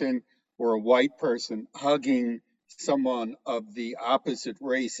Black person or a white person hugging someone of the opposite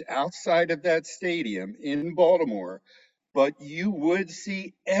race outside of that stadium in Baltimore, but you would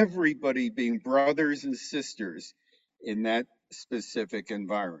see everybody being brothers and sisters in that specific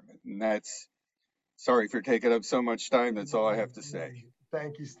environment. And that's, sorry for taking up so much time. That's all I have to say.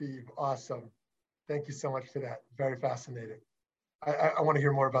 Thank you, Steve. Awesome. Thank you so much for that. Very fascinating. I want to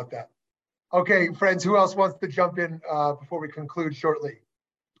hear more about that. Okay, friends, who else wants to jump in before we conclude shortly?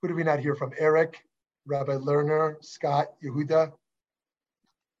 Who do we not hear from? Eric, Rabbi Lerner, Scott, Yehuda?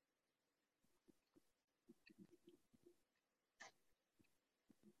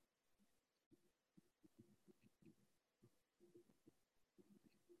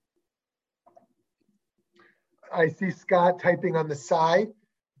 I see Scott typing on the side.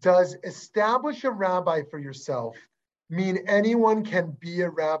 Does establish a rabbi for yourself mean anyone can be a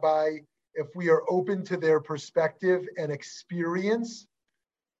rabbi if we are open to their perspective and experience?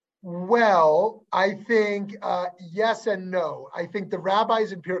 Well, I think yes and no. I think the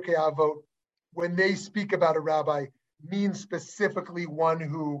rabbis in Pirkei Avot, when they speak about a rabbi, mean specifically one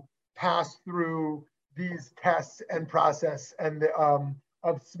who passed through these tests and process and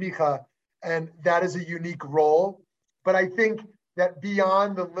of smicha, and that is a unique role. But I think that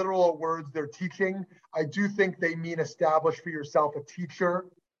beyond the literal words they're teaching, I do think they mean establish for yourself a teacher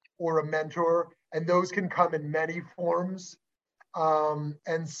or a mentor, and those can come in many forms.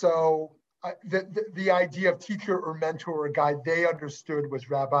 And so the idea of teacher or mentor or guide they understood was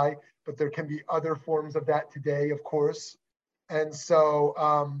rabbi, but there can be other forms of that today, of course. And so,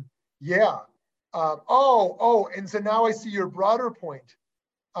 yeah. And so now I see your broader point.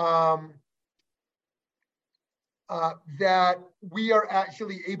 That we are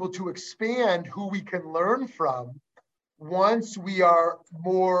actually able to expand who we can learn from once we are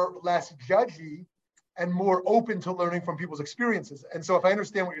less judgy and more open to learning from people's experiences. And so if I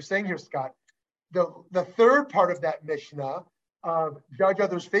understand what you're saying here, Scott, the third part of that Mishnah, judge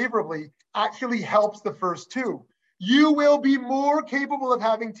others favorably, actually helps the first two. You will be more capable of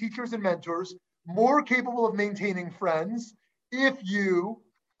having teachers and mentors, more capable of maintaining friends, if you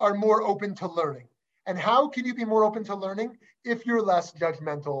are more open to learning. And how can you be more open to learning? If you're less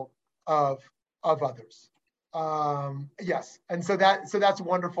judgmental of others. Yes, and so that's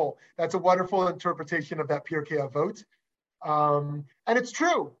wonderful. That's a wonderful interpretation of that Pirkei Avot. And it's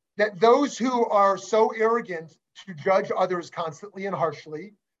true that those who are so arrogant to judge others constantly and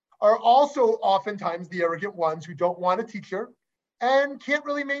harshly are also oftentimes the arrogant ones who don't want a teacher and can't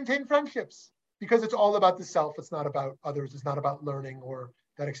really maintain friendships because it's all about the self. It's not about others. It's not about learning or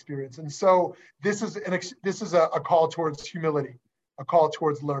that experience. And so this is a call towards humility, a call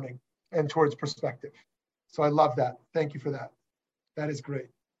towards learning and towards perspective. So I love that. Thank you for that. That is great.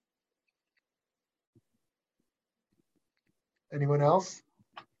 Anyone else?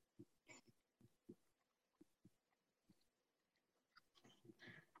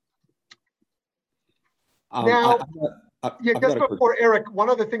 Now, just before Eric, one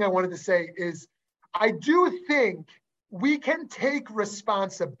other thing I wanted to say is I do think we can take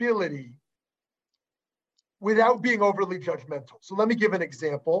responsibility without being overly judgmental. So let me give an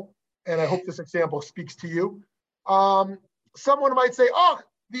example, and I hope this example speaks to you. Someone might say, oh,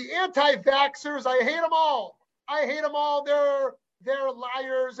 the anti-vaxxers, I hate them all. I hate them all. they're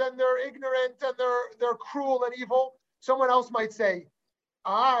liars and they're ignorant and they're cruel and evil. Someone else might say,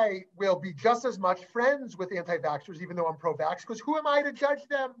 I will be just as much friends with anti-vaxxers, even though I'm pro-vax, because who am I to judge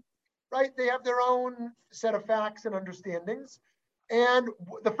them, right? They have their own set of facts and understandings. And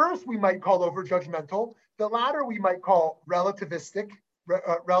the first we might call over judgmental. The latter we might call relativistic.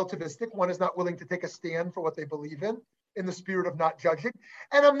 One is not willing to take a stand for what they believe in the spirit of not judging.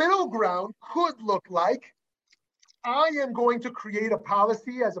 And a middle ground could look like, I am going to create a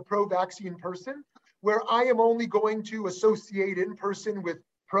policy as a pro-vaccine person where I am only going to associate in person with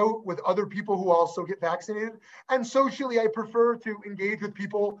other people who also get vaccinated. And socially, I prefer to engage with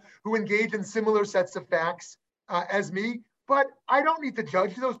people who engage in similar sets of facts as me. But I don't need to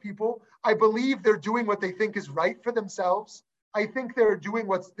judge those people. I believe they're doing what they think is right for themselves. I think they're doing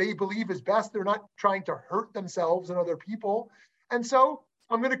what they believe is best. They're not trying to hurt themselves and other people. And so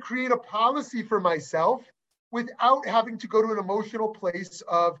I'm going to create a policy for myself without having to go to an emotional place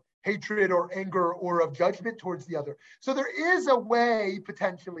of hatred or anger or of judgment towards the other. So there is a way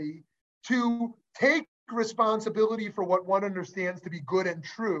potentially to take responsibility for what one understands to be good and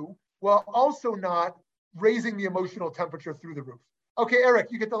true, while also not raising the emotional temperature through the roof. Okay, Eric,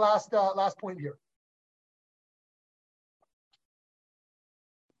 you get the last point here.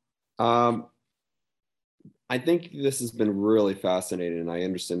 I think this has been really fascinating, and I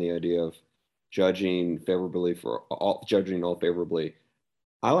understand the idea of judging all favorably.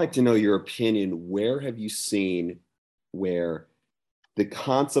 I like to know your opinion. Where have you seen where the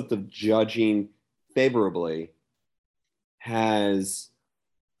concept of judging favorably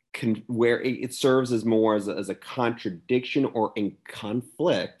where it serves as more as a contradiction or in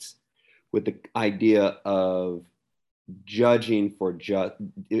conflict with the idea of judging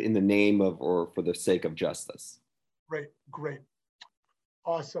in the name of or for the sake of justice? Great.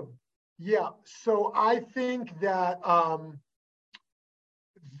 Awesome. Yeah, so I think that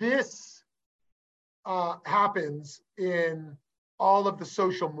this happens in all of the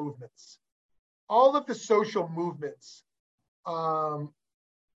social movements. All of the social movements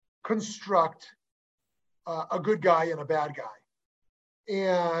construct a good guy and a bad guy.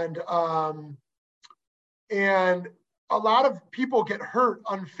 And a lot of people get hurt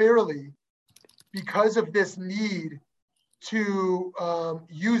unfairly because of this need to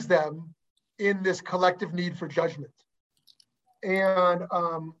use them in this collective need for judgment. And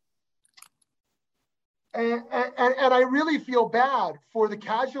I really feel bad for the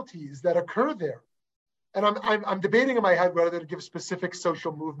casualties that occur there. And I'm debating in my head whether to give specific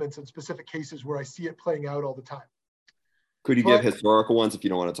social movements and specific cases where I see it playing out all the time. Could you give historical ones if you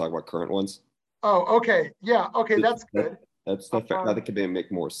don't want to talk about current ones? Oh, okay. Yeah. Okay, that's good. That's the fact that could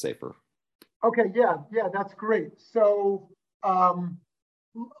make more safer. Okay. Yeah. That's great. So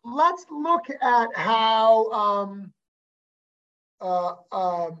let's look at how.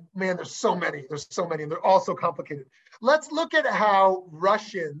 Man, there's so many, and they're all so complicated. Let's look at how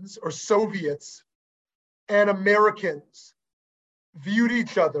Russians or Soviets and Americans viewed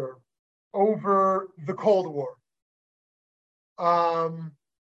each other over the Cold War.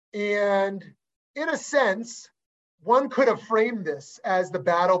 And in a sense, one could have framed this as the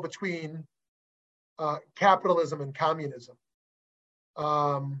battle between capitalism and communism.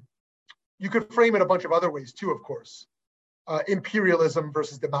 You could frame it a bunch of other ways too, of course. Imperialism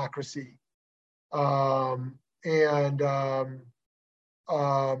versus democracy, and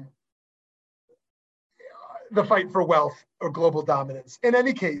the fight for wealth or global dominance. In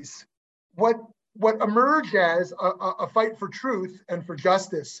any case, what emerged as a fight for truth and for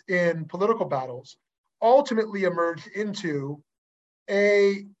justice in political battles ultimately emerged into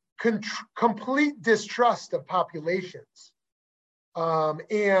a complete distrust of populations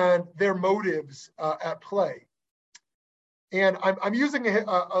and their motives at play. And I'm using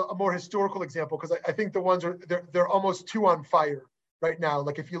a more historical example because I think the ones they're almost too on fire right now.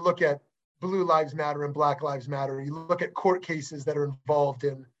 Like if you look at Blue Lives Matter and Black Lives Matter, you look at court cases that are involved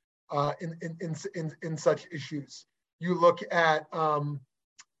in such issues. You look at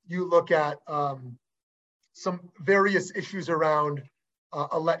some various issues around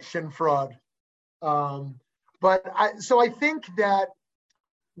election fraud. So I think that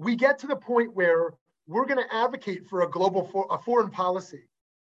we get to the point where we're going to advocate for a foreign policy.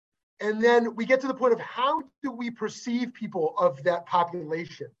 And then we get to the point of how do we perceive people of that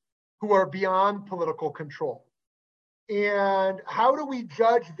population who are beyond political control? And how do we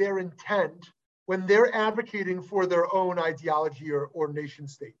judge their intent when they're advocating for their own ideology or nation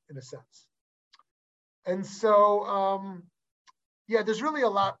state, in a sense? And so, there's really a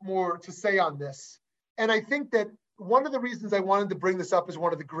lot more to say on this. And I think that one of the reasons I wanted to bring this up as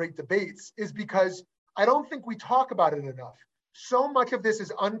one of the great debates is because I don't think we talk about it enough. so much of this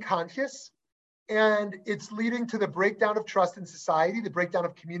is unconscious, and it's leading to the breakdown of trust in society, the breakdown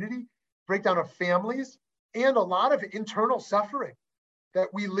of community, breakdown of families, and a lot of internal suffering that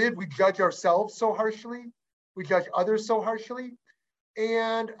we judge ourselves so harshly, we judge others so harshly.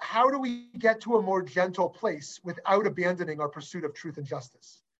 And how do we get to a more gentle place without abandoning our pursuit of truth and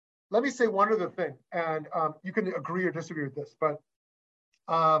justice? Let me say one other thing, and you can agree or disagree with this, but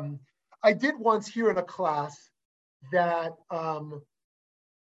I did once hear in a class that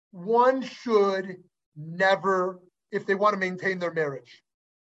one should never, if they want to maintain their marriage,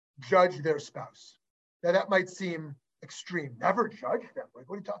 judge their spouse. Now that might seem extreme. Never judge them. Like,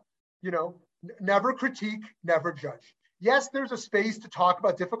 what are you talking? You know, never critique, never judge. Yes, there's a space to talk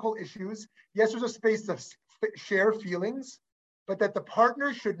about difficult issues. Yes, there's a space to share feelings, but that the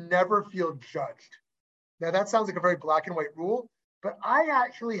partner should never feel judged. Now that sounds like a very black and white rule, but I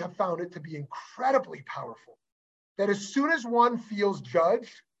actually have found it to be incredibly powerful. That as soon as one feels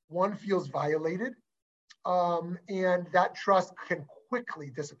judged, one feels violated, and that trust can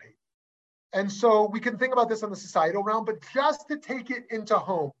quickly dissipate. And so we can think about this on the societal realm, but just to take it into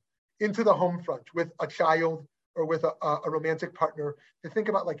the home front with a child or with a romantic partner, to think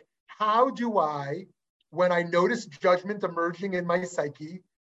about, like, how do I, when I notice judgment emerging in my psyche,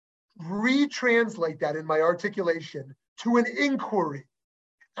 retranslate that in my articulation to an inquiry,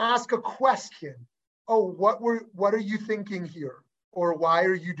 ask a question. Oh, what are you thinking here? Or why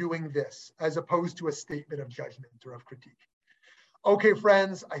are you doing this? As opposed to a statement of judgment or of critique. Okay,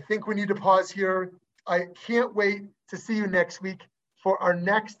 friends, I think we need to pause here. I can't wait to see you next week for our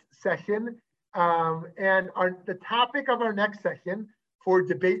next session. And the topic of our next session for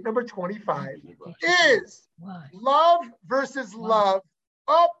debate number 25 is love versus love.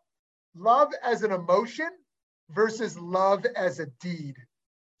 Oh, love as an emotion versus love as a deed.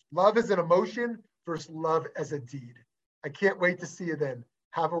 Love as an emotion versus love as a deed. I can't wait to see you then.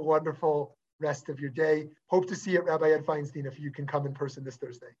 Have a wonderful rest of your day. Hope to see you at Rabbi Ed Feinstein if you can come in person this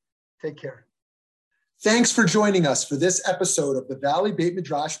Thursday. Take care. Thanks for joining us for this episode of the Valley Beit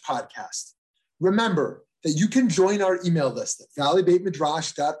Midrash podcast. Remember that you can join our email list at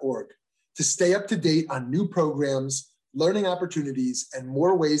valleybeitmidrash.org to stay up to date on new programs, learning opportunities, and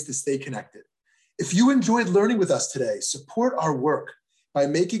more ways to stay connected. If you enjoyed learning with us today, support our work by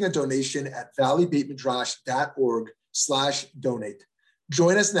making a donation at valleybeitmidrash.org/donate.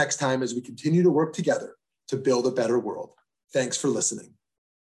 Join us next time as we continue to work together to build a better world. Thanks for listening.